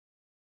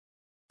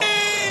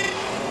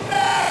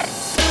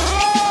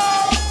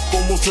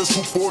se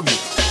supone,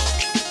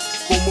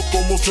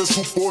 cómo se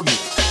supone,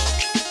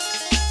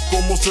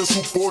 cómo se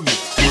supone.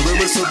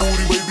 Muéveme ese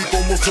booty, baby,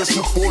 cómo se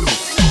supone,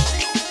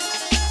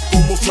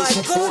 cómo se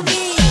supone,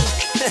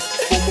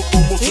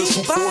 cómo se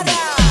supone.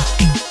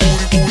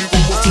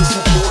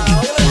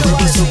 Muéveme ese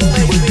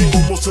booty, baby,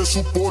 como se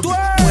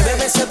supone.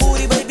 Muéveme ese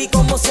booty, baby,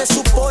 como se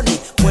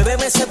supone.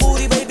 Muéveme ese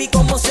booty, baby,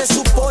 como se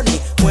supone.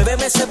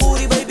 Muéveme ese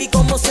booty,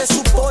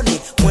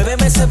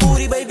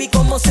 baby,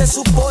 como se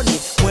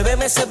supone.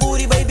 Muéveme ese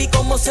booty, baby,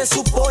 como se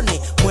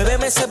supone.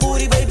 Muéveme ese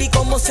booty, baby,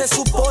 como se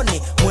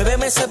supone.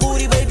 Muéveme ese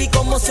booty, baby,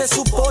 como se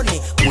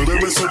supone.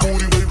 Muéveme ese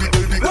booty, baby,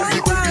 baby,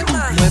 baby,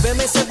 baby.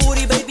 Muéveme ese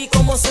booty, baby,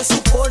 como se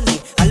supone.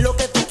 Haz lo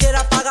que tú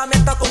quieras, págame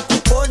hasta con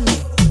cupones.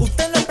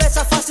 Usted no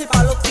empieza fácil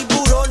para los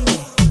tiburones.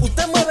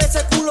 Usted mueve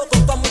ese culo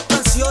con todas mis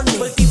canciones.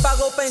 Por ti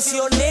pago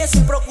pensiones,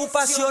 sin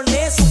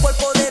preocupaciones. Su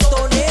cuerpo de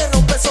tones,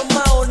 rompe esos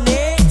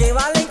maones. Que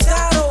valen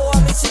caro, a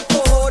mí sin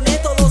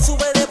cojones. Todo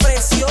sube de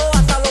precio,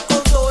 hasta los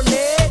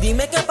condones.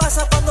 Dime qué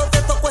pasa cuando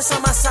te toco esa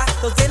masa.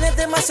 Lo tienes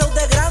demasiado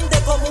de grande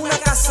como una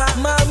casa.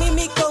 Mami,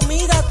 mi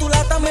comida, tu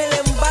lata me la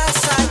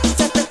envasa.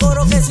 Escucha este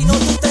coro que si no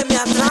tú te me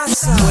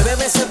atrasas.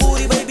 Muéveme ese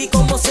booty, baby,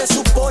 como se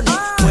supone.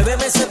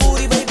 Muéveme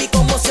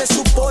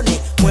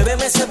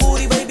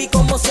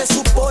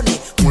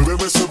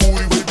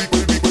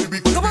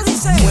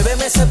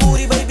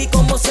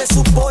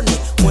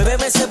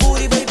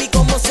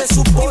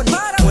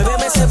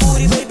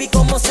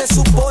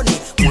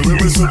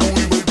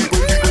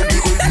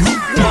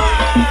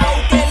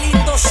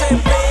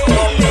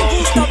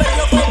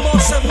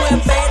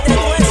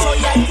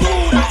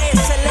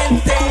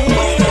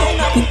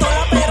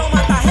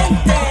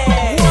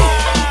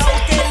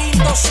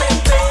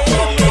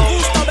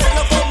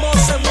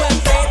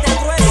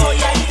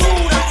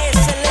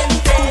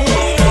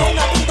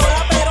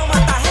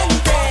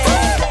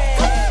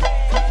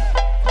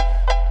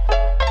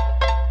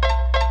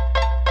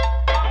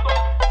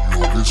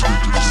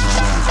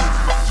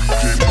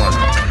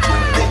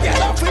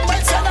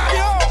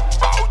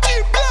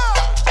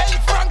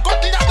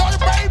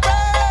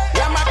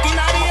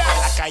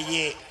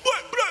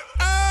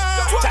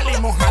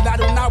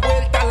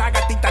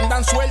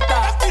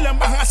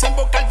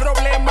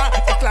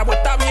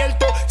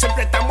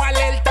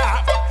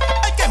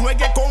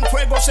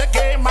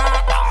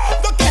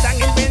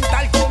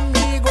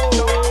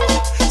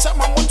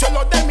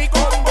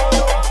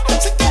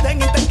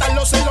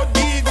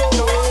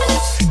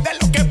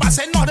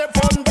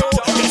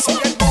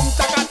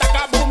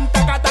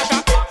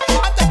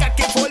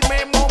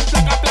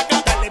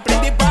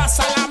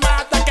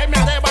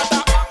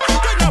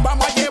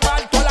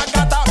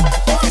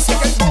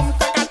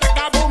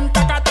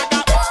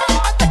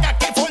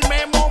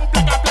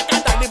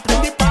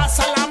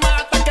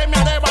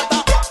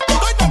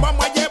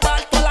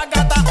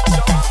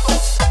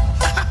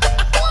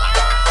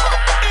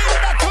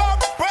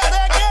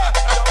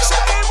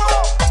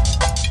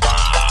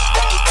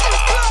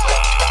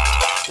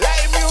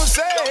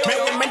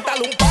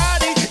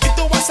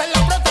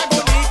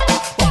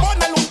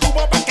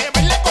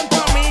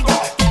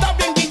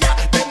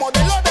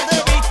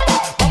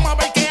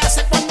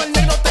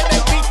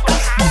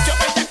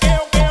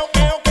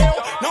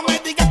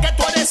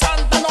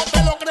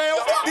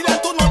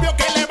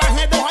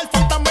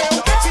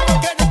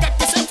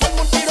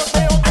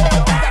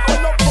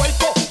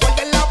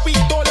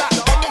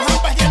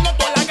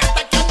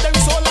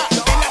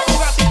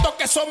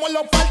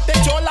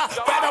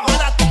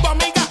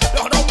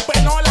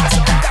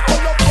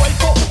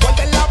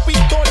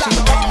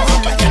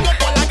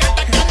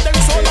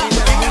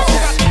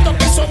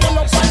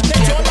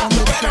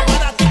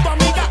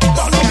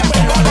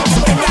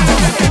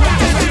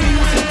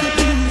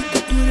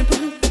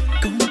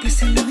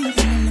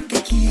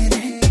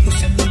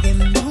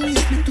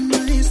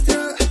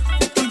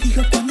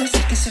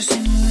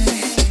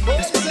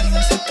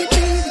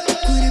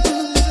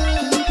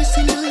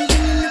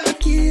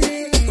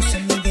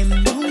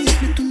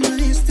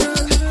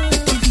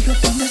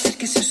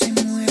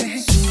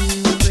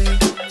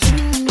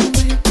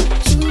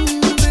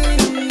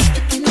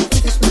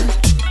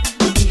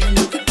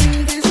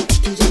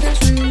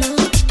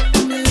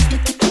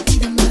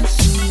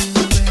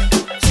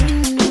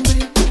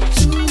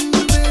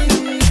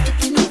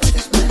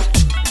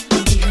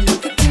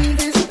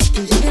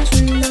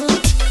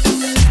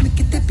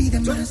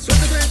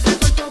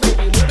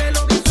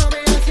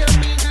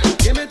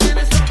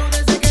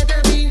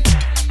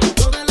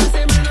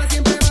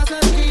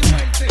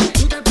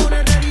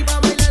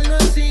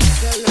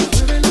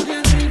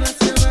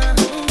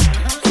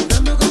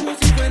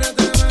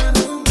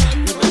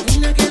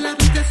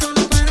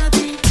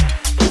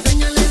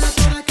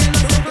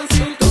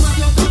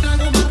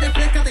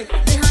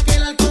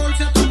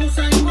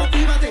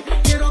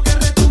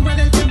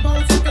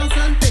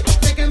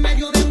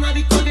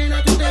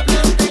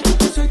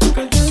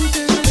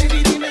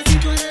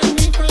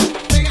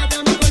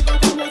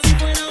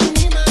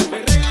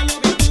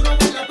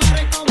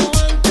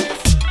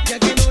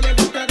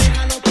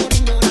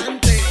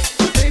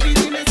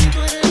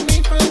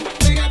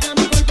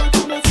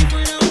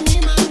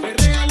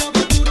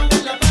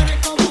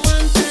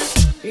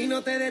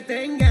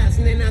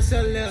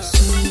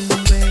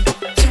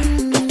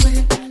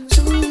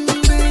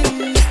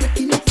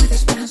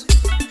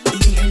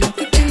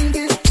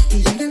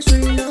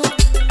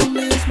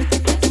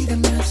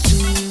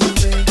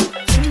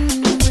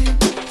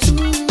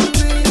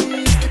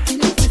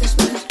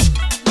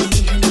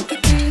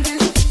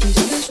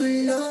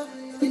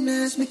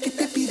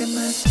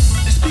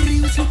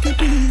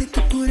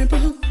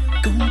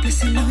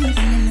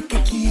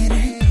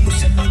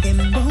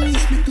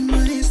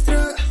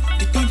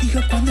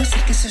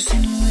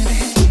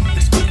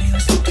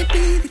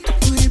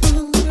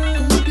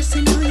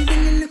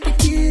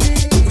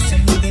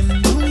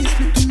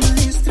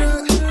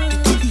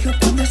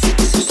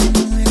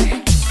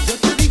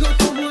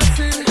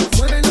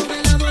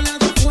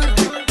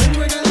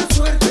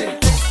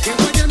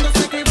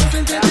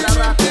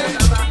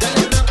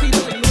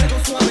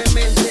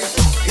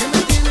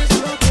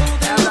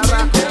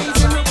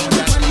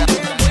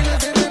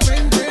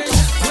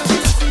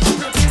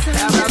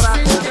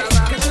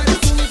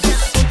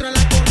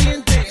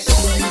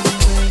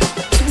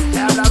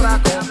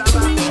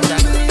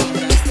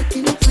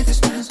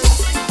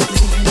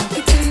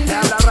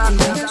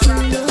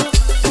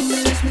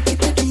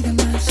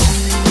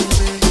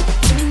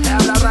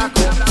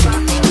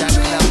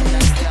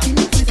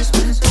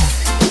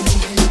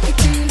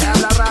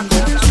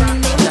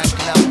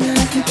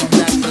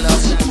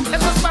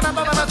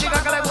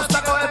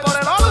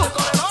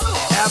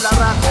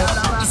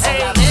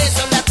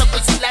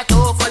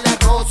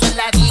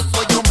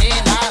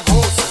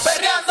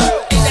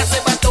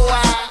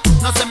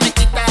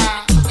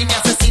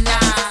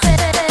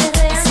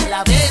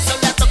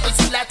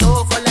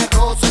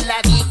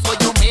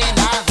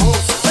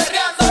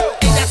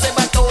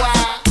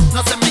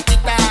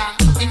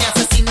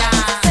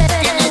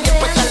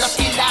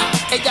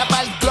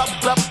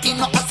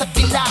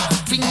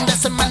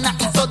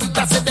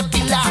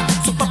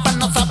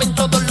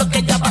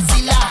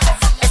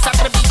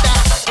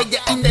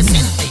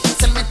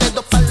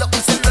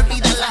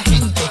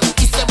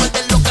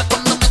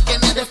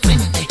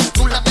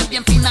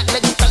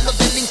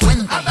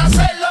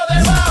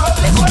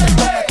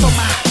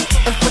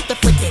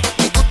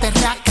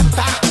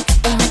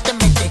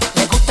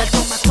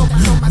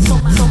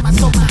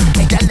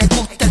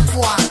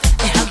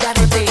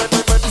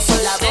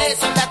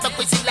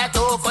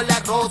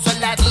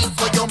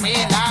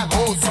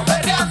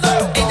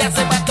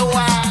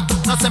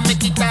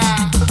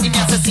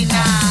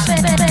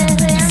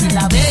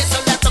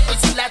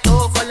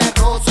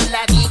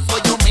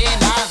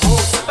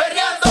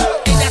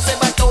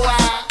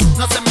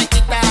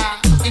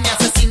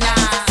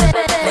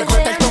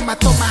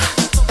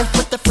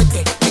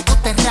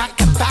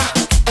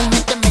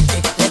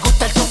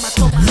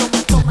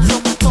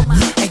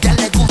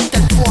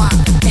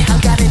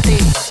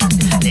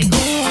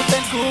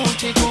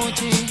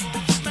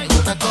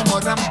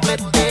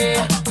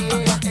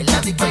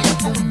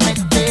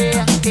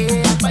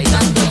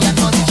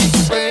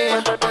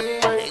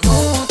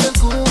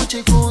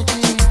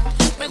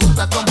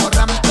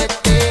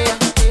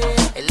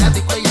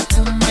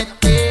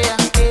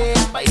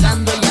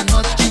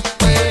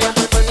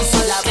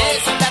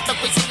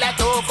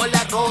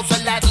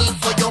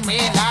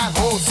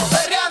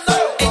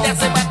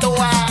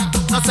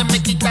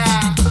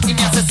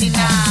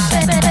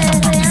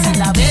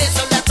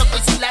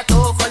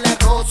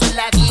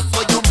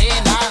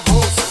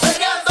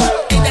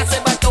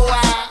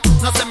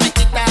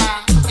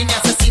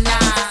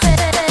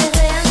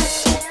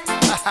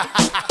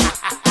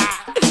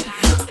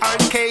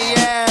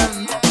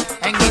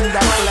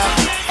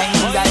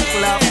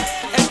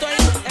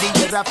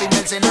Rafi en el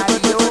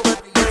escenario,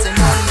 el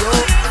escenario,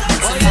 el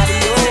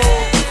escenario.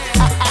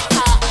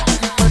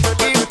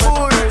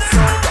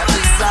 Impulso, ya tú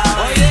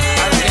sabes,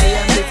 aunque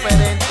es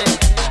diferente.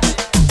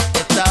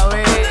 Esta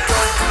vez,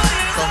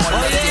 como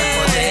los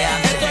tiempos de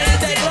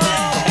antes,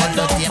 como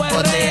los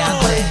tiempos de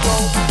antes.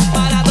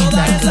 Para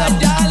todas esas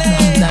yales.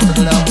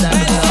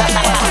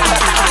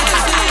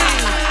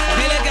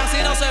 Dile que así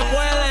no se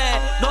puede.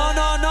 No,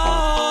 no,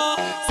 no.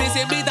 Si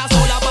se invita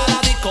sola para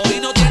la disco y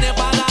no tiene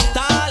para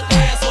gastar,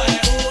 eso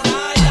es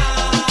una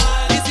yal.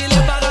 Y si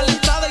le pagan la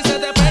entrada y se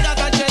te pega a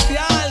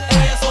cachetear,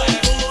 eso es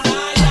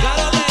una yal.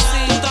 Claro que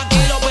sí, tú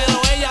tranquilo,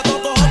 pero ella con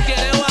cojón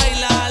quiere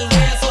bailar,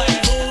 eso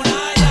es una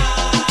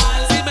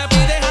yal. Si me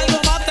pides algo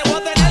más te voy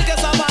a tener que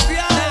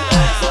zapatear,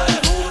 eso es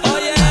una yal.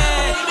 Oye,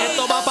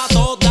 esto va pa'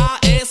 todas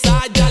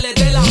esas yales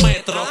de la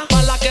metro,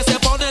 para las que se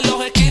ponen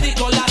los skinny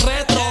con la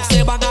retro.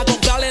 Se van a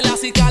comprarle las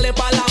cicales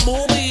para la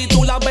movie.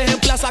 Tú las ves en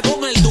plaza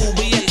con el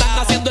dubi. Están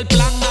haciendo el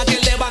plan a que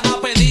le van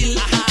a pedir.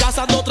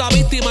 Cazando otra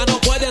víctima, no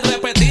pueden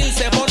repetir.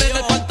 Se ponen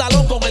el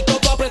pantalón con el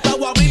coco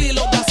apretado a mil. Y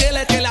los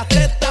brasiles que las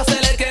tetas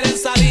se le quieren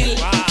salir.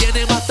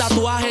 Tiene más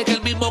tatuaje que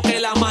el mismo que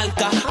la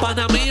marca.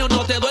 Pana mío,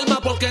 no te duermas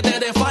porque te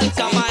dé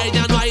falta. Pa'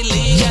 ella no hay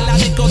liga, en la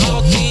disco te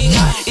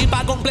hostiga. Y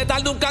pa'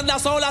 completar nunca anda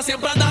sola,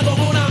 siempre anda con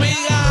una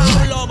amiga.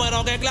 Lo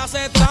pero qué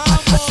clase estamos.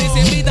 Si se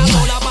invita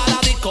sola para la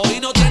disco y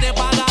no tiene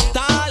para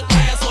gastar,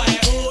 eso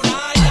es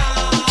una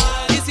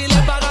yal. Y si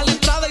le pagan la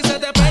entrada y se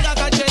te pega a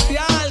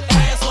cachetear,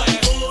 eso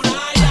es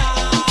una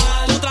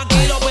yal. Tú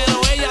tranquilo, pero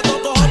ella con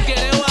cojón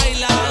quiere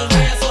bailar,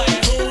 eso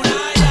es una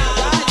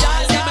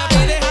yal. Si me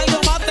pides algo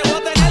más te voy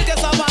a tener que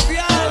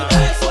zapatear,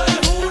 eso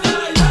es una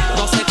yal.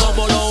 No sé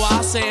cómo lo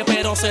hace,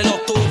 pero se lo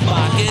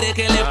tumba. Quiere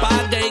que le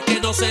pague y que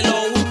no se lo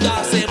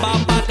hunda. Se va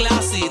pa'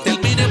 clase y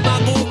termina en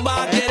Bakú.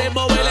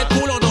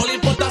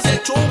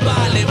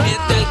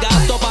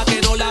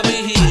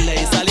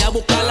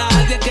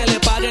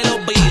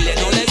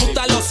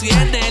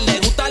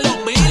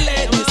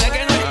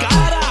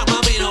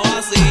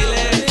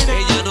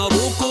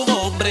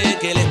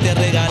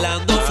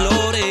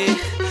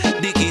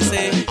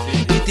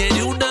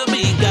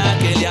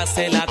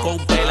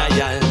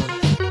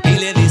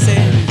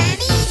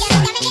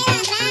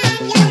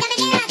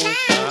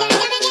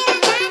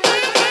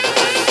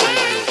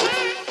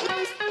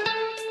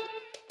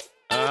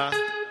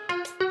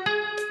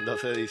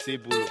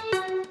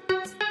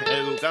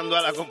 educando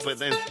a la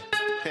competencia.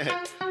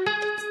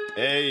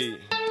 Ey,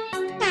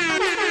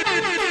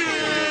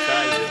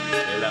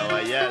 el la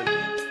Vallarta.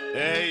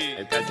 Ey,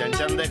 el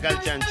calchanchan de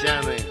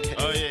calchanchanes.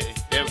 Oye,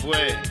 ¿qué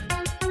fue?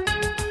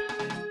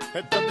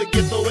 Estate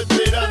quieto,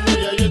 veterano,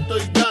 ya yo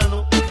estoy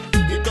gano.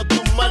 Y todos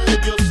tus males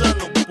yo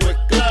sano. Pues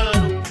claro,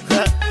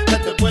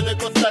 te puede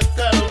costar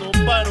caro, no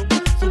paro.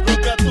 Su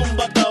propia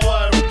tumba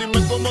acabaron.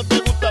 Dime cómo te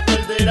gusta,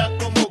 perderás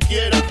como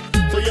quieras.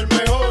 Soy el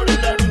mejor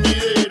en la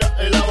ruñidera.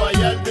 El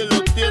Vallarta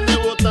los tiene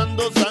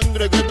botando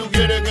sangre. ¿Qué tú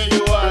quieres que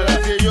yo haga?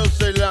 Si ellos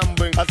se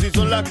lamben, así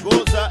son las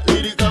cosas.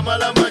 Lírica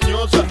mala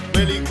mañosa,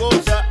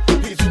 belicosa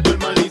y super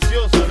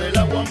maliciosa. Del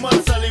agua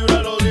mansa,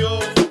 líbralo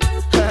Dios.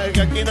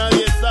 Que aquí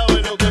nadie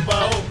sabe lo que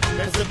pasó.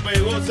 Que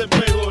se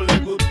pegó, le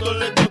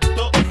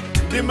gustó.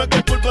 Dime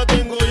qué culpa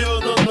tengo yo,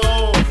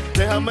 no.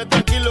 Déjame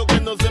tranquilo que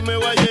no se me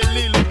vaya el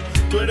hilo.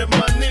 Tú eres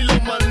manilo.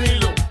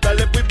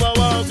 Dale pues pa'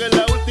 abajo que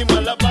la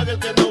última la paga el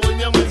que no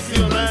venía a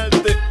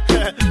mencionarte.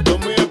 Lo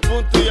mío es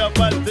punto y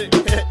aparte.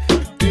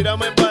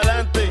 Tírame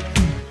pa'lante.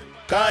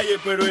 Calle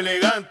pero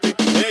elegante.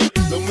 Ey,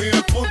 lo mío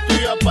es punto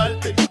y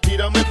aparte.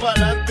 Tírame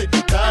pa'lante.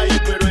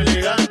 Calle pero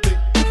elegante.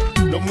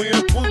 Lo mío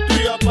es punto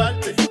y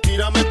aparte.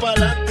 Tírame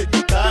pa'lante.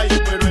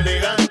 Calle pero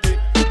elegante.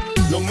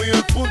 Lo mío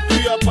es punto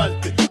y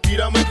aparte.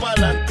 Tírame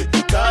pa'lante.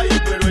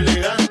 Calle pero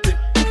elegante.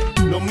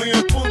 Lo mío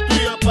es punto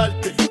y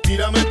aparte.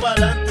 Tírame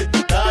pa'lante.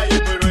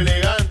 Calle pero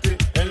elegante.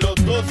 En los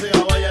 12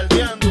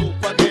 abayaldeando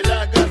pa' que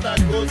las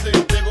gatas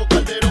gocen. Tengo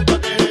calderón pa'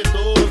 que se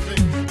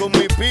tocen. Con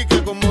mi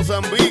pique, con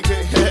Mozambique.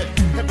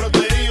 He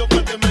protegido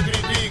pa' que me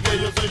critique.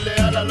 Yo soy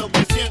leal a lo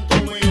que siento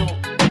mío.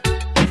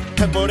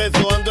 Por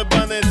eso ando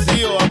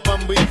esvanecido,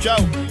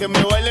 apambichao. Que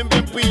me bailen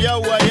bien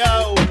pillao,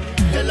 guayao.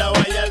 El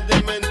Vallarta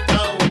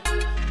inventao.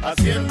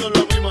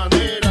 Haciéndolo a mi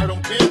manera,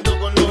 rompiendo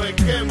con los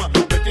esquemas.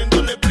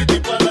 Metiéndole pretty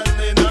pa' las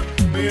nenas.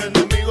 Mis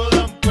enemigos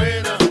dan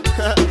pena.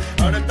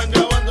 Ahora están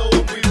grabando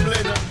bomba y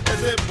plena.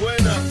 Esa es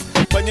buena.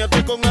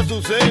 Báñate con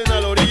Azucena,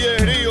 a la orilla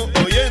del río,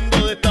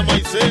 oyendo de esta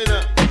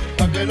maicena.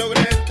 Pa' que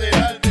logres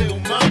enterarte,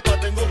 un mapa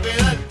tengo que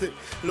darte.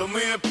 Lo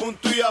mío es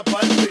punto y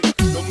aparte.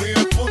 Lo mío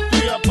es punto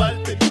y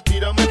aparte.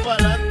 Tírame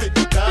pa'lante,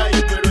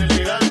 calle pero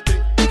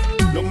elegante.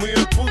 Lo mío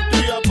es punto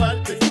y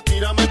aparte.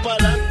 Tírame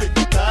pa'lante,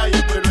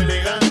 calle pero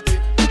elegante.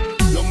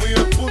 Lo mío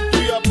es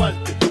punto y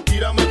aparte.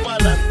 Tírame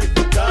pa'lante,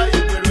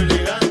 calle pero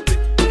elegante.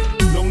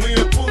 Lo mío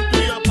es punto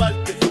y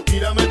aparte.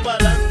 Tírame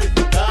pa'lante,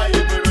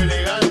 calle pero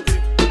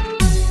elegante.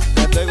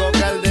 Ya tengo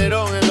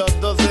Calderón en los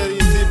 12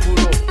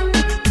 discípulos.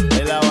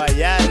 El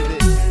Vallarta,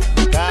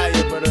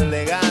 calle pero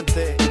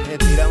elegante.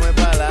 Tírame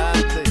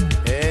pa'lante.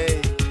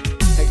 Ey,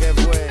 es que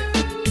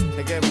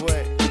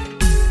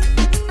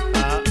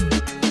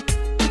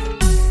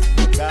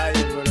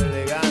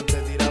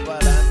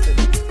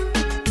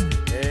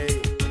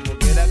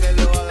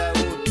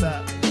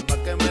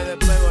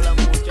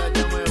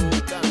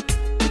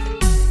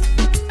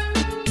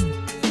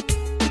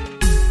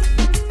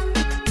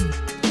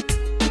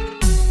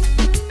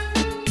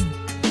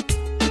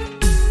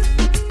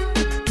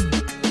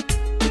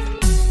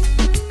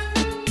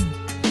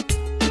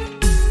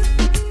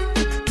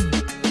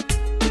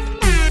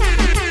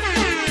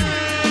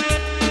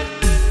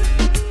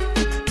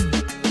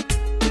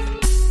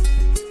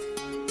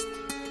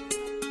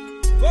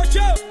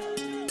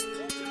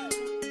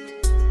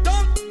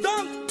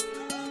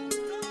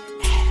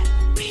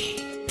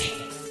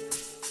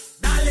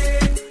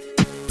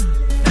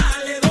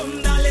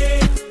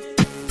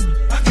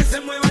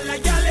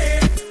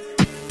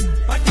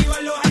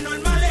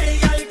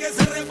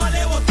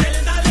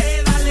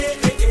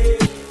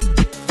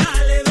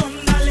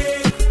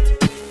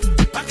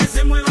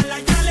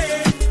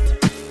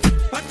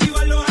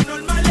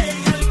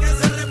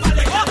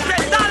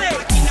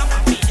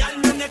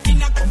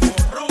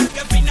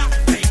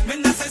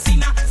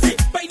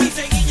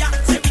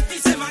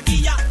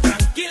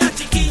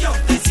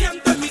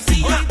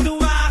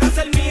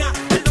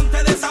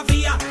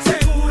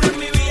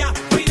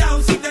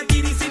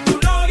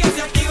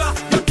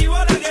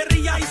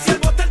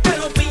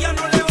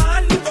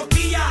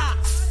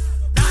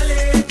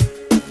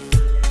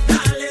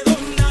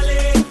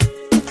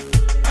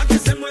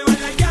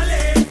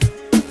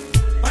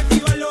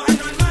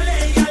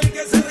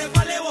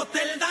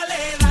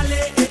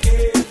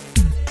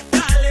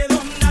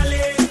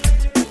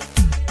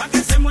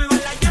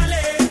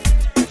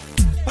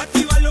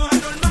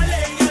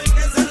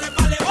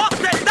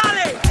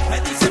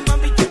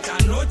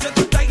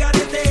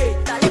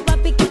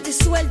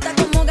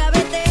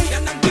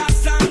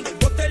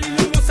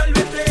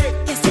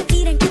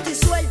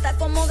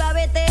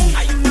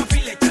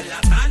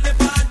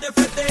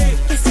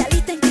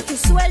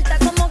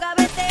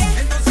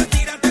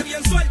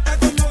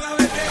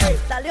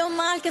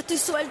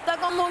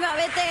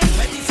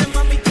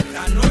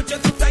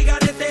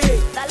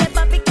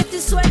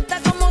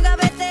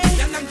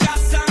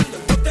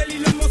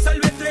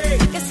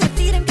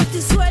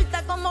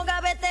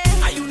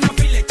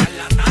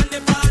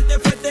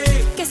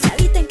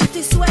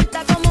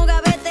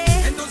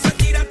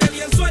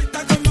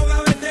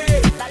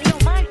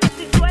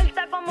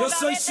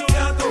su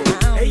gato.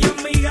 Ella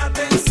es mi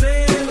gata en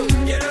celo.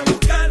 Quiere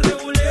buscar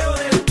reguleo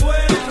del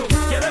pueblo.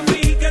 Quiere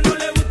fingir que no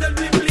le gusta el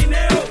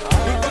blimplineo.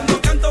 Y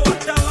cuando canto va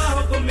hasta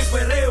abajo con mi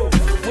perreo.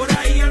 Por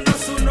ahí anda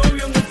su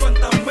novio en un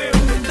fantasmeo.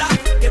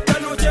 Que esta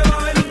noche va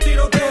a haber un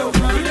tiroteo.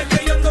 Dile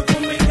que yo ando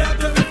con mi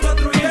gato en el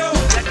patrulleo.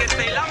 La que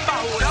te lamba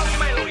jurado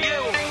me lo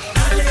llevo.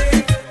 Dale,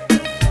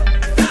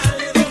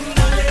 dale, don,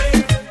 dale.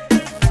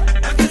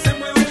 A que se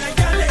muevan las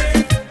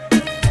yales.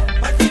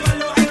 Pa' activar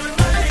los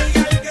anormales. Y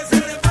al que se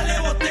resbale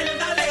botel,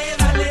 dale,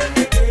 dale,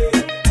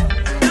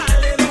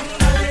 dale, don,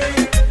 dale.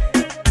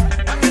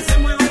 A que se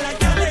muevan las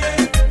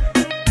yales.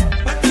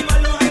 Pa' activar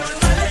los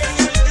anormales.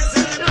 Y al que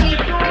se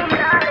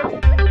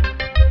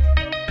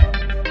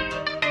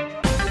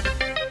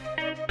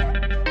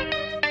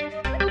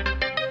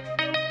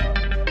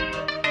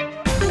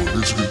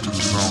Listening to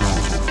the sound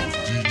of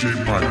DJ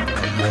Mike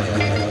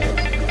P.R.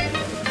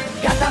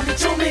 Gata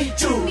Michu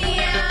Michu.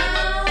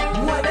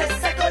 Mueve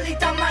esa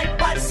colita Mike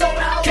pa'l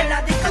sobrao. Que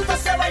la disco esto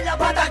se baila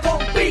pata con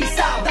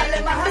pizza.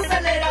 Dale más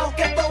acelerado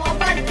que esto va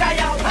pa'l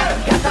callao.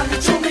 Gata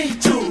Michu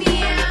Michu.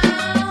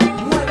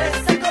 Mueve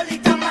esa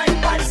colita Mike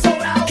pa'l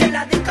sobrao. Que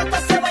la disco esto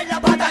se baila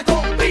pata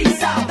con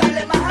pizza.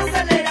 Dale más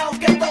acelerado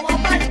que esto va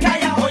pa'l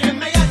callao.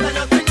 Óyeme gata,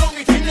 yo tengo un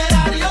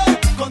itinerario.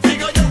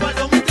 Contigo yo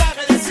guardo mi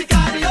traje de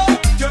sicario.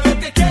 Yo lo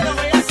que quiero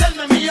es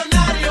hacerme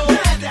millonario.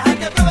 Deja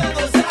que pruebe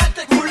los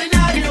arte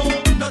culinario.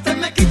 No te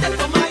me quites,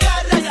 toma,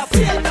 agarra y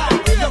aprieta.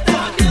 No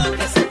cojas miedo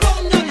que se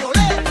ponga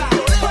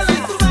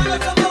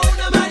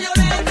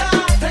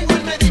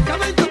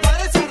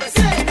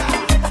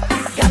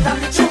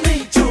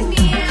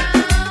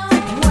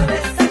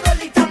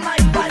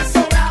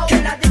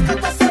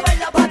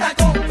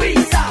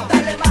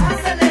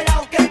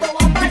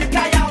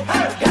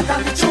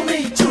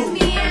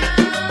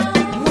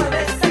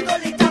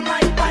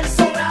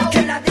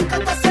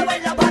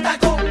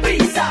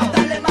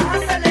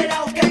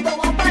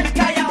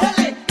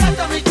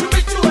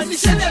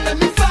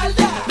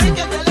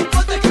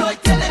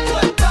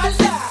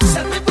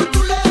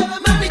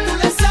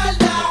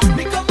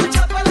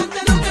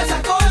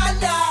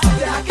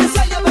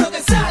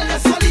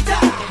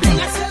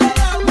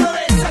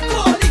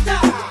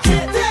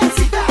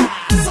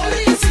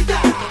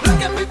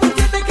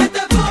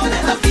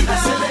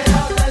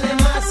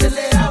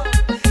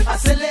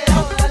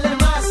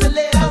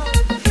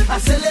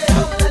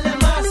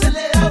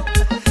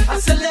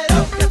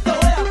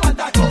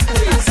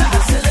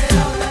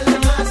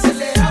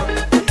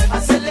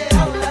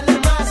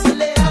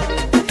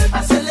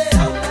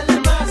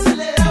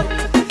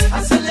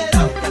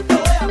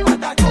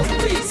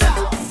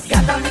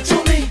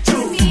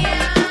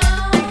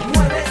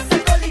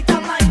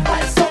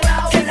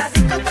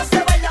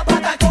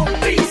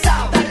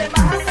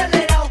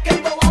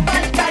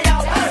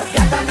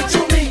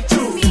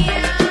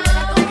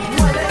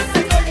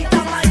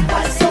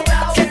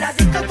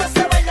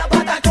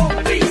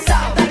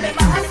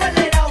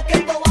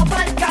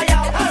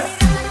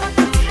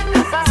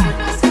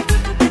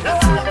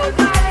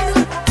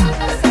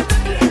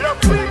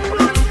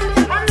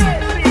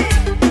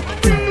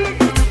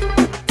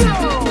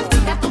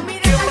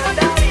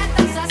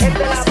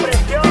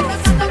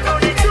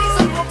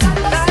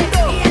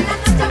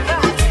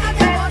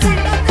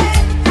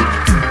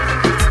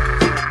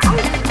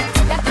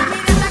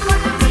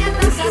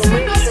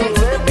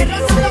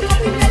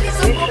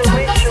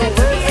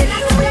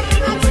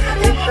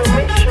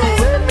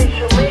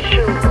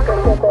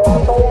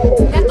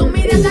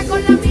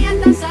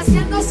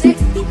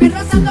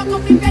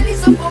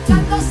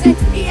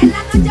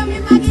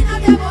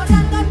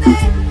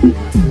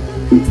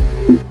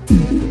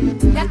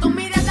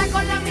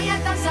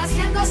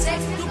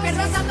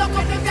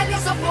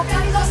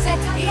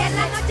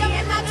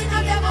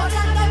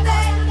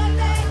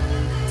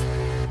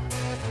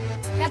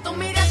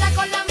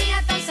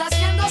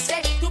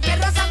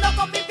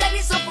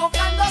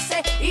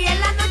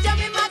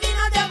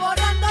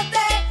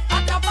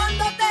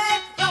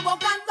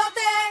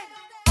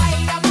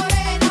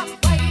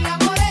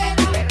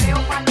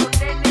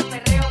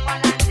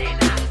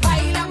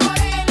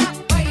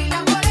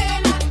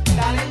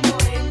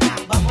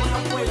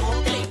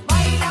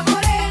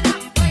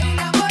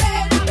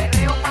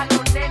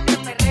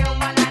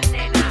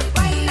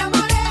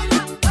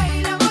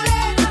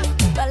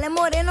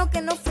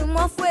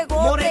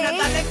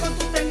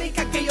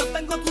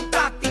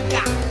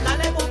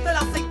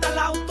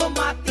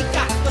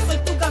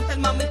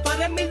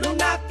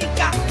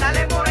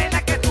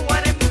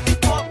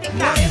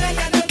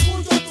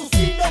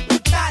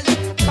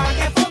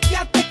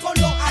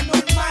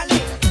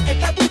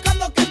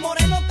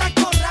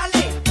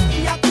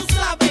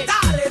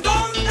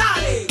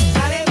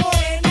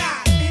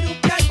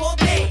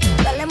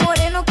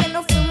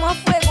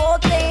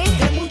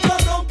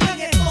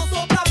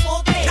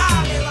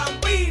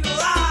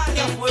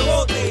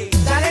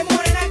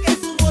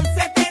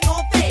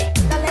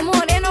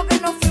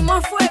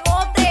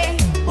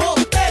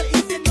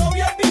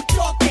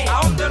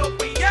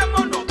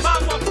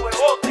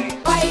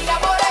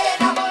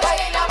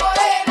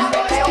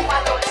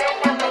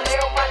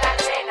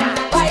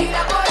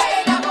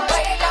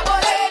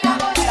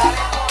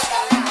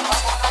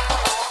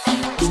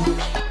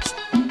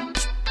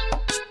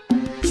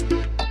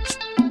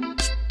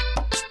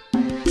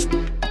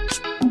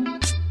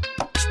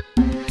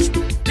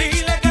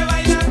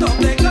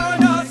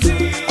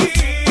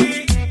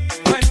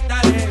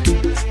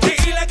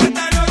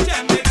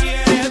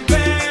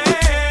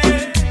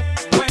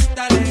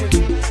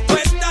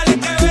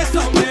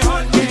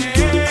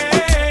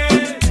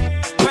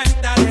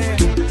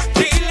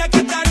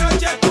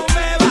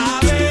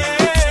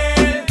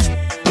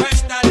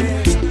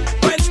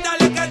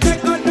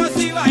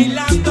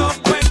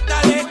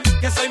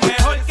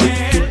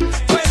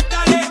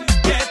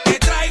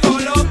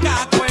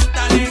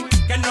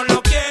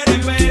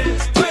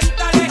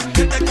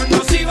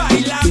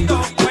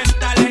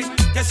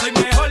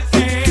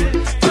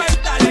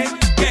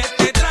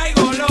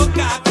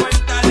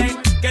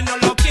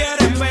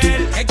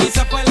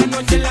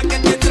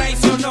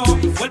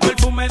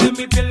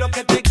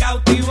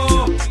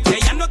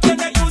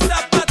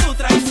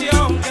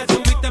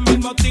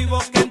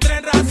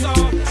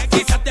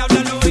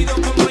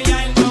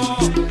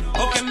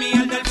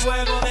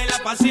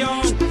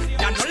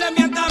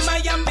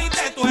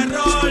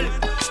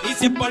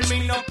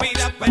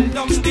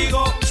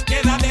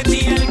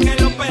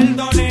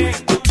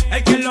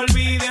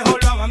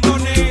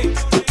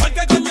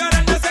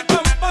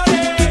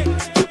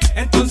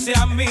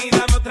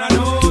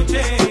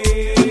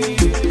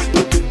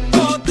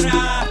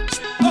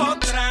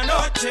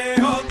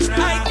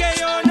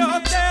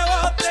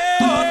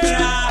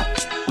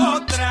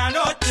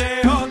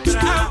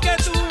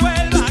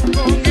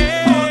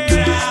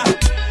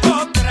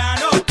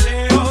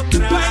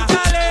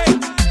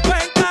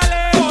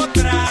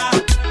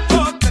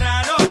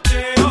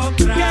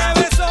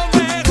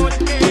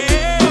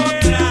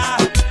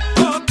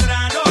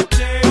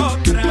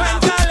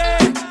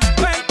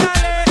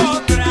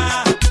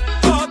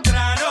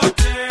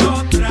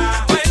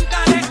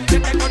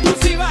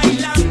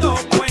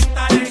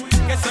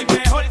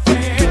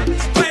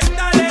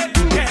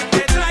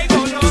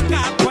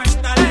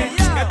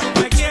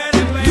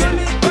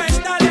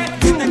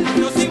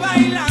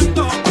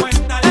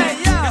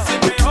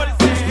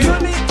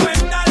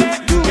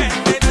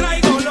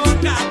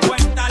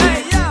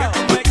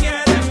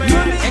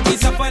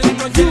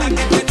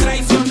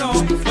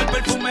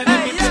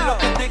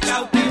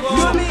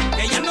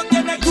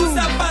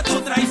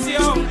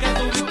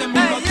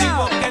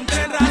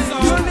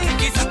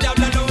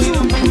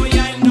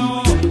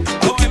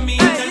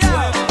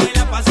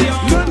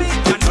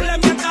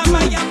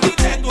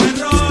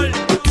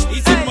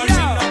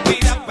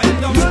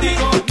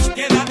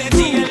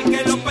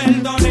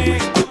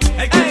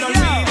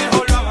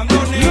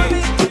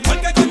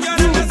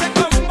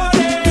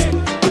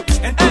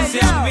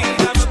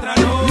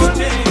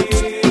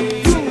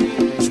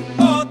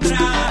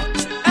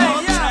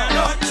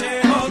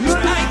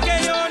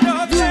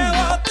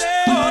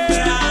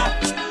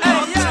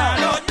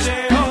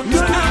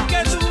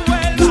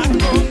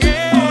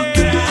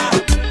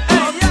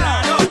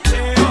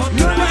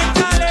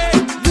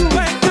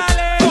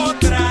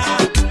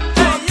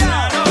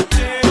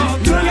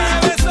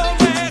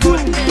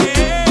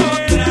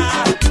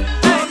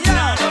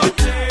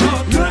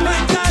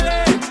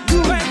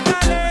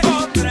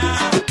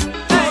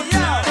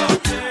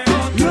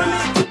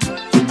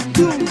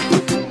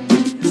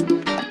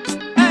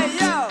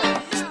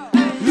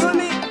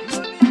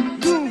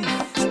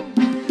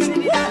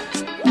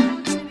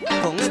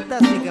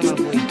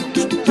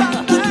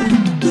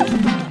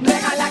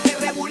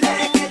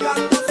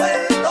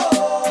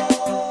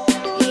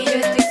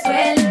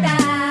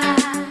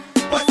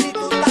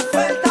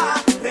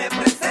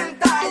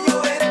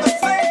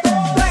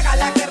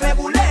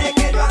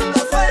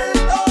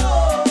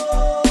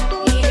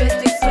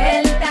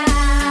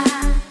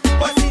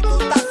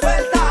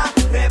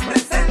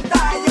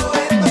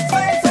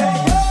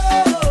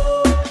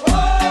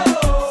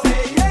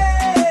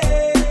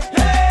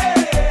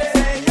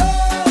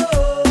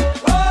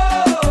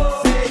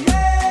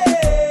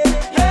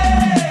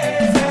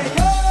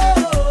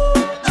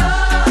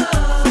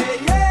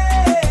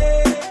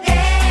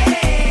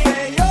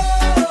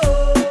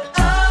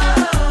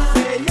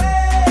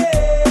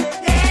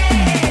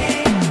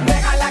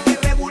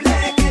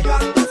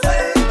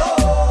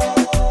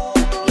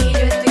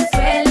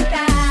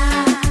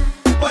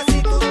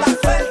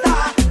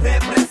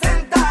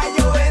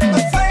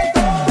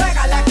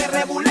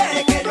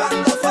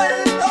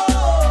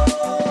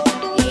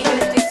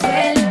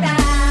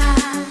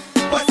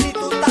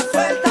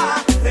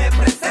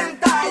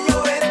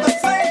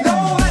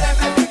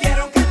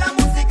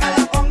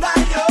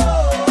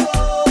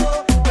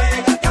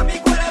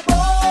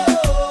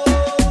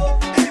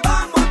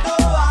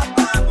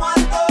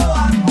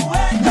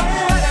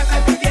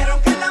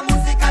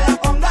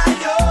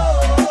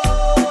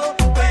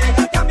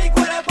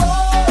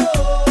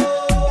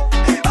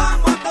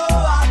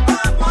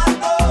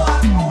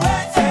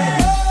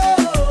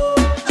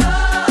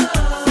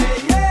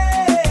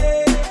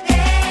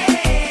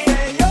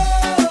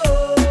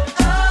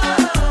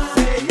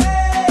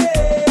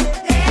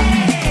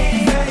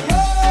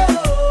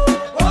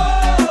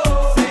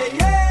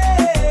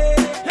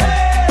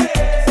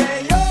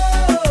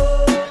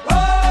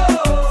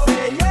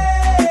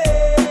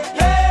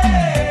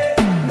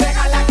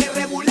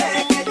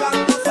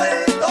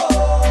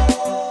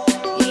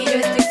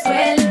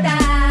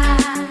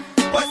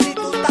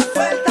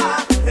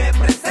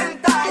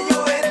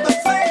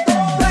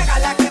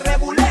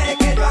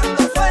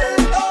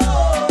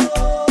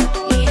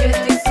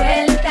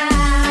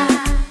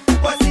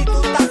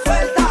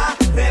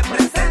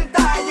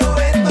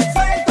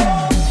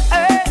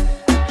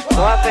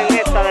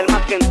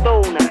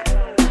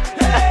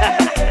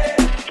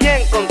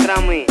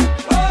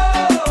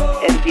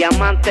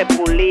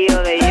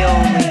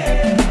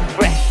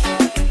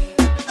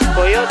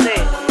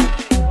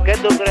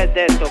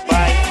de eso,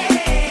 bye.